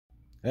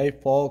Hey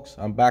folks,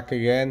 I'm back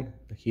again.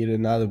 Here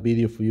another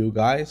video for you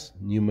guys.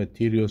 New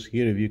materials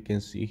here. If you can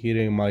see here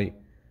in my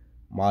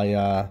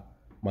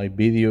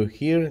video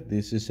here,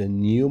 this is a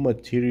new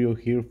material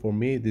here for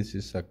me. This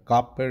is a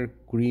copper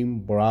cream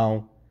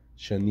brown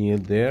chenille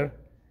there,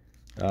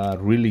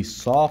 really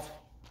soft.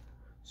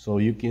 So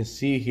you can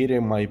see here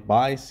in my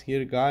buys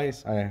here,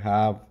 guys, I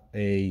have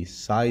a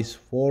size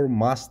 4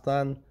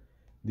 Mustang.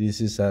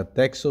 This is a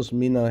Texas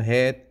Mina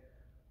head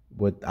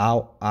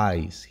without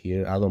eyes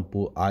here. I don't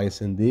put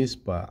eyes in this,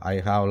 but I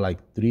have like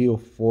 3 or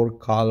 4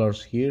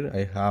 colors here.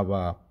 I have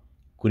a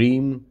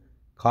cream,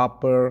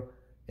 copper,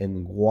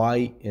 and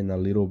white, and a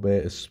little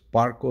bit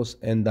sparkles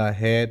in the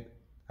head.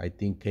 I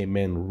think came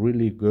in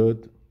really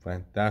good,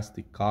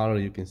 fantastic color.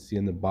 You can see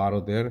in the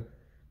bottom there,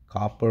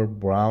 copper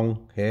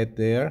brown head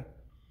there.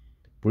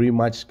 Pretty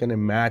much gonna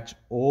match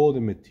all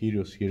the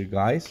materials here,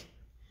 guys.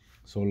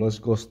 So let's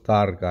go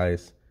start,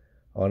 guys.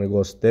 I want to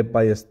go step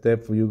by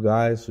step for you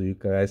guys so you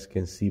guys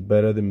can see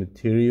better the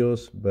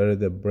materials, better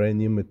the brand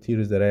new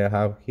materials that I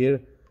have here.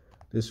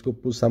 Let's go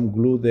put some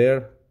glue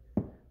there.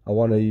 I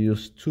want to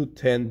use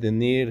 210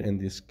 denier. In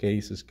this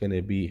case, it's going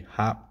to be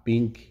hot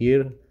pink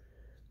here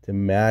to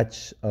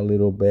match a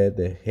little bit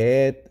the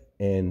head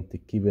and to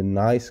give a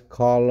nice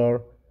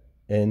color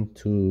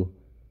into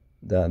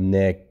the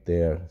neck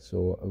there.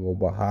 So I go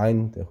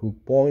behind the hook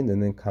point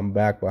and then come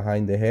back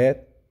behind the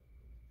head.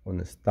 I'm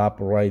going to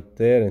stop right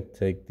there and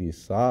take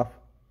this off.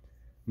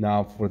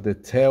 Now for the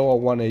tail, I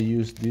want to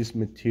use this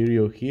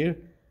material here.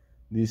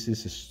 This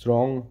is a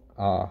strong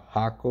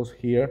hackles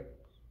here,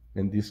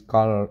 and this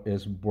color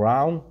is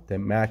brown that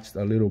matched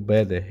a little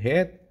bit the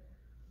head.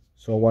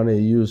 So I want to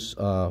use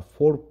 4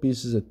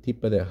 pieces of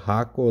tip of the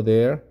hackle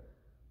there.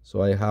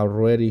 So I have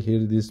ready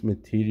here this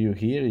material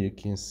here, you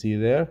can see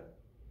there.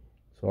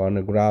 So I'm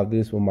going to grab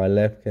this with my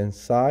left hand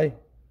side,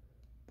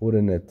 put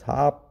in the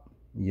top.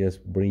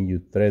 Just bring your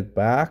thread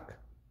back,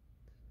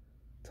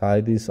 tie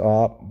this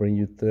up, bring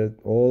your thread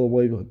all the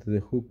way to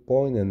the hook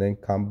point, and then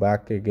come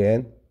back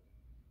again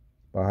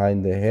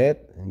behind the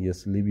head and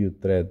just leave your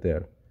thread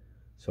there.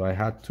 So I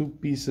had 2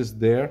 pieces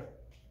there,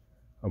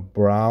 a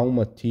brown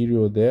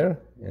material there,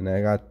 and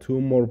I got 2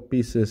 more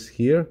pieces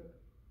here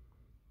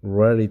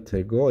ready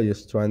to go.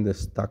 Just trying to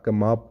stack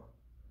them up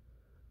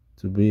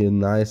to be a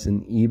nice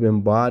and even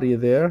body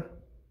there.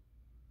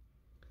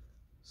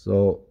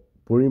 So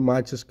pretty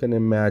much it's gonna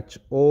match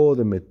all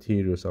the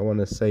materials. I want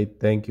to say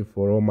thank you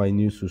for all my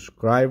new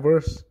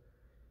subscribers,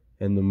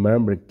 and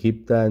remember,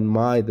 keep that in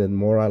mind. The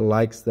more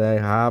likes that I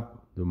have,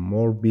 the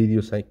more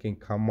videos I can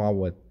come out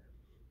with.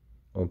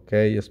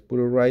 Okay, just put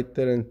it right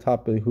there on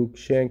top of the hook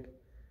shank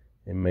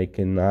and make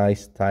a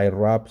nice tight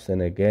wraps,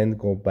 and again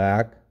go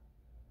back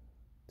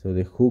to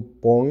the hook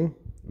point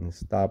and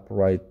stop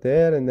right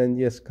there, and then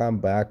just come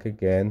back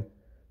again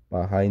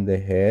behind the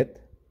head.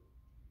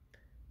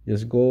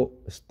 Just go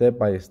step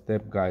by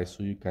step, guys,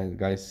 so you can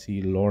guys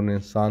see learning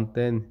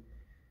something.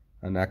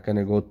 I'm not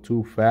gonna go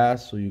too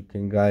fast so you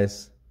can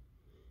guys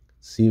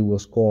see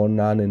what's going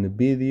on in the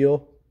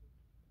video.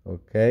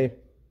 Okay,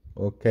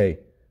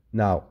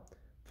 now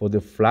for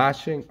the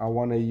flashing, I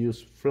want to use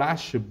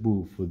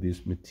flashaboo for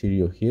this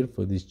material here,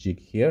 for this jig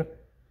here.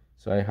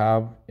 So I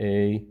have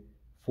a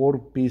 4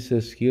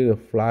 pieces here of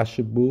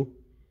flashaboo.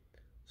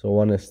 So I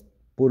want to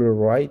put it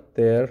right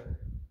there,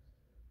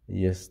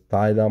 just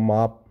tie them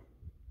up,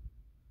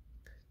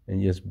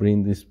 and just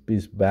bring this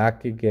piece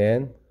back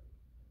again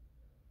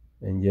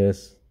and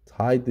just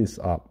tie this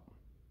up.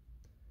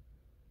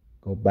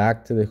 Go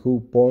back to the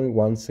hook point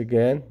once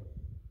again,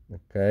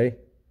 okay,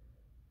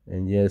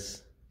 and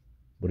just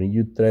bring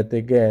your thread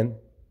again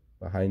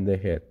behind the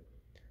head.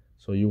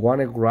 So you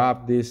want to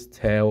grab this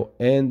tail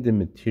and the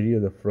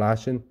material, the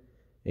flashing,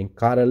 and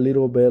cut a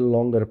little bit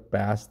longer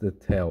past the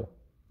tail,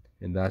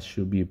 and that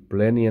should be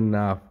plenty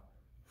enough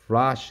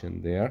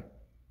flashing there.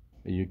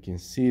 And you can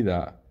see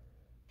that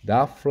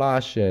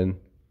flashing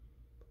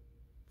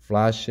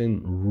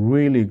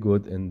really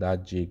good in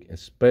that jig,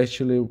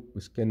 especially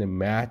it's gonna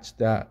match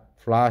that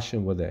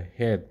flashing with the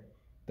head.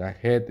 The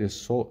head is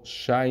so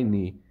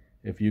shiny,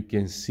 if you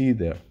can see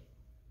there.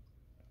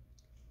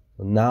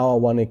 So now I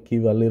want to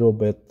give a little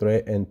bit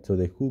thread into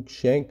the hook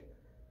shank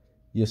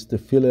just to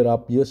fill it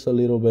up just a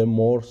little bit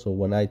more, so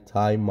when I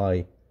tie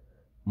my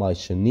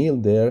chenille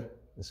there,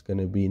 it's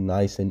gonna be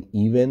nice and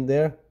even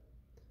there.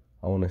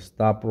 I want to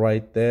stop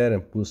right there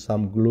and put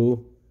some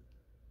glue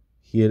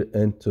here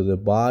into the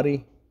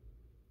body.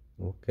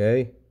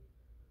 Okay,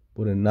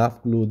 put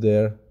enough glue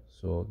there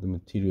so the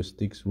material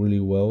sticks really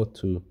well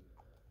to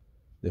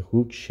the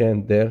hook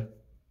shank there.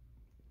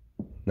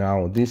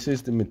 Now this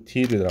is the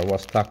material that I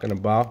was talking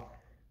about.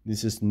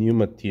 This is new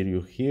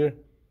material here.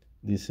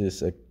 This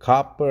is a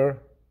copper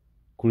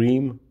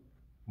cream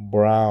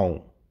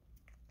brown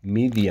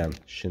medium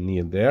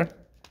chenille there.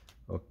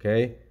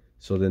 Okay,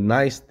 so the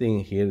nice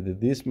thing here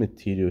that this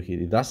material here,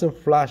 it doesn't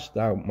flash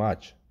that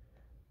much,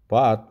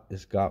 but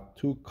it's got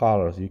 2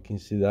 colors. You can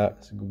see that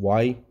it's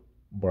white,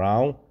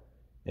 brown,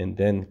 and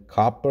then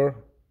copper.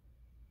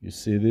 You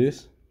see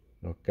this?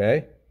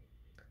 Okay,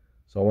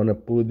 so I want to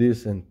put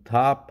this on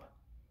top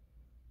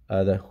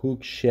the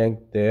hook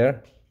shank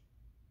there,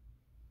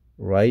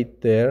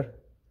 right there,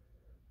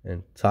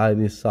 and tie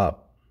this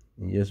up.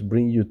 And just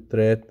bring your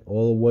thread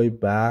all the way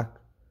back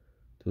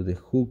to the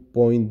hook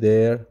point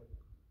there,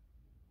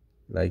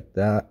 like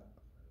that.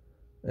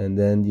 And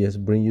then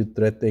just bring your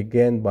thread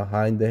again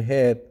behind the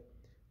head,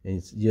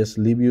 and just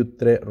leave your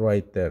thread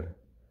right there.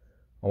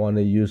 I want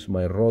to use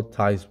my raw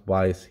ties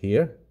vise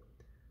here.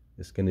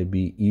 It's going to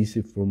be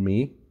easy for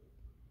me.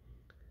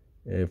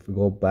 If we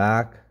go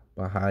back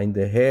behind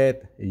the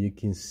head, you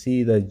can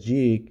see the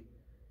jig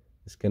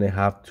is going to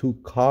have two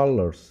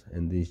colors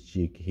in this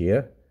jig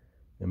here.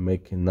 And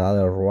make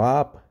another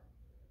wrap,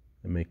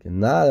 and make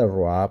another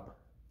wrap.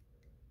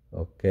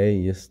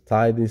 Okay, just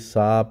tie this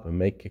up and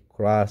make a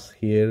cross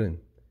here, and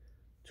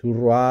two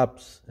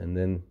wraps, and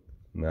then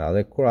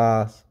another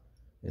cross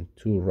and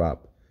two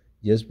wrap.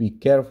 Just be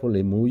careful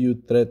and move your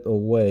thread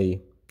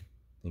away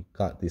and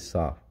cut this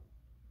off.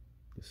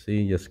 You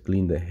see, just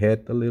clean the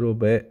head a little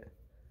bit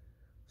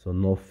so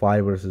no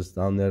fibers is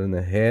down there in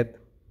the head.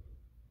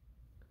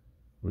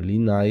 Really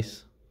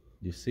nice.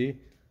 You see,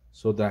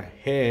 so the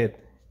head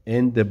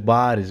and the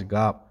body's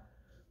got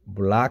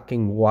black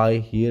and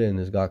white here, and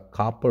it's got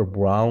copper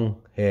brown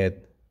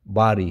head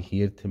body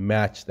here to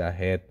match the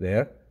head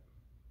there.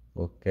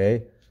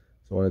 Okay,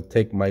 so I want to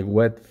take my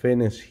wet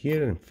finish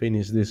here and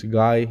finish this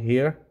guy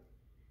here.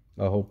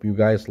 I hope you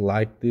guys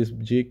like this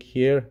jig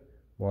here.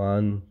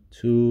 1,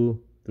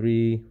 2,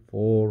 3,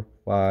 4,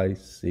 5,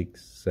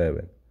 6,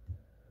 7.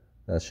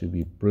 That should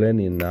be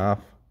plenty enough.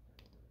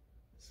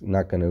 It's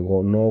not gonna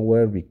go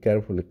nowhere. Be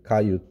careful to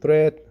cut your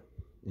thread,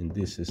 and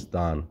this is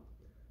done.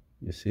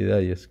 You see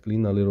that? Just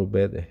clean a little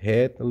bit the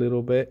head a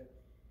little bit,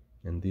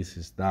 and this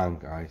is done,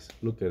 guys.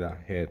 Look at that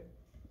head.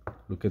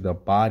 Look at the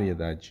body of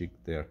that jig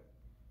there.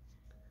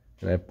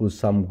 And I put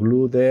some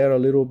glue there a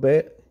little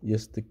bit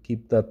just to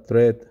keep that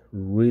thread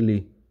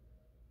really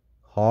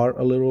hard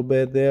a little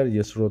bit there.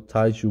 Just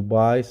rotate your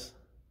vise.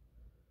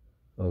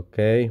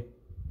 Okay,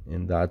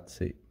 and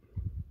that's it.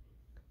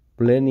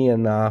 Plenty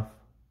enough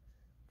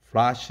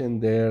flash in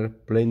there,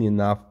 plenty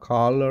enough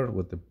color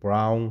with the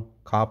brown,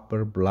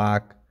 copper,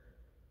 black,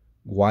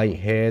 white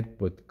head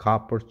with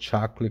copper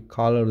chocolate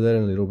color there,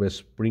 and a little bit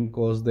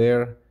sprinkles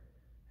there,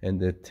 and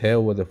the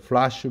tail with the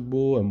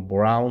flashable and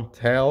brown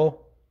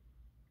tail.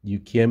 You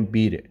can't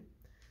beat it.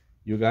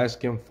 You guys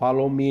can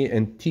follow me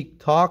on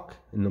TikTok,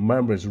 and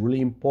remember, it's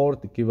really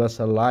important to give us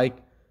a like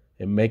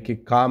and make a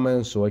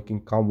comment so I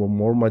can come with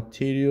more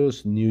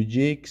materials, new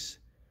jigs,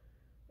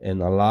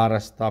 and a lot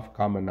of stuff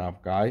coming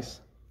up,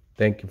 guys.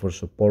 Thank you for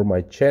supporting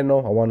my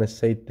channel. I want to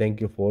say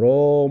thank you for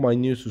all my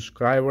new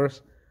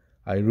subscribers.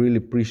 I really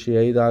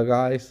appreciate that,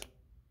 guys.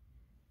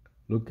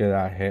 Look at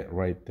that head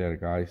right there,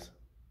 guys,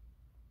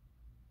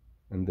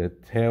 and the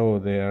tail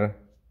there.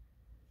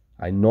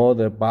 I know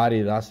the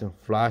body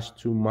doesn't flash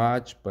too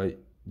much, but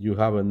you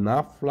have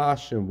enough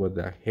flashing with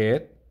the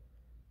head,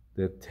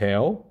 the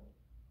tail.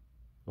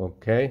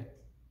 Okay,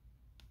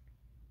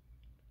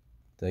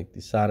 take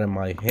this out of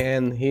my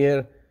hand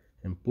here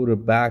and put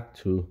it back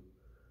to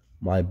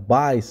my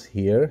vise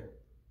here.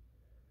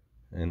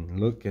 And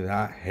look at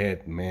that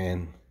head,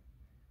 man.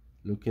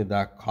 Look at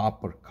that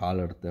copper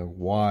color, the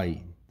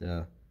white,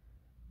 the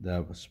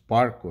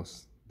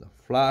sparkles, the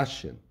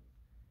flashing.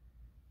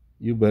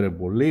 You better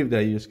believe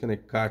that you're just gonna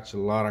catch a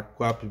lot of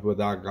crappies with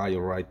that guy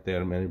right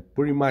there, man.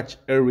 Pretty much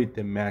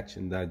everything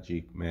matching that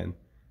jig, man.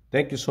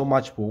 Thank you so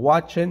much for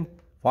watching.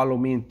 Follow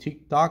me on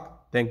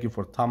TikTok. Thank you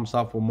for thumbs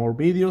up for more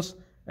videos,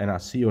 and I'll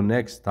see you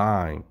next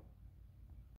time.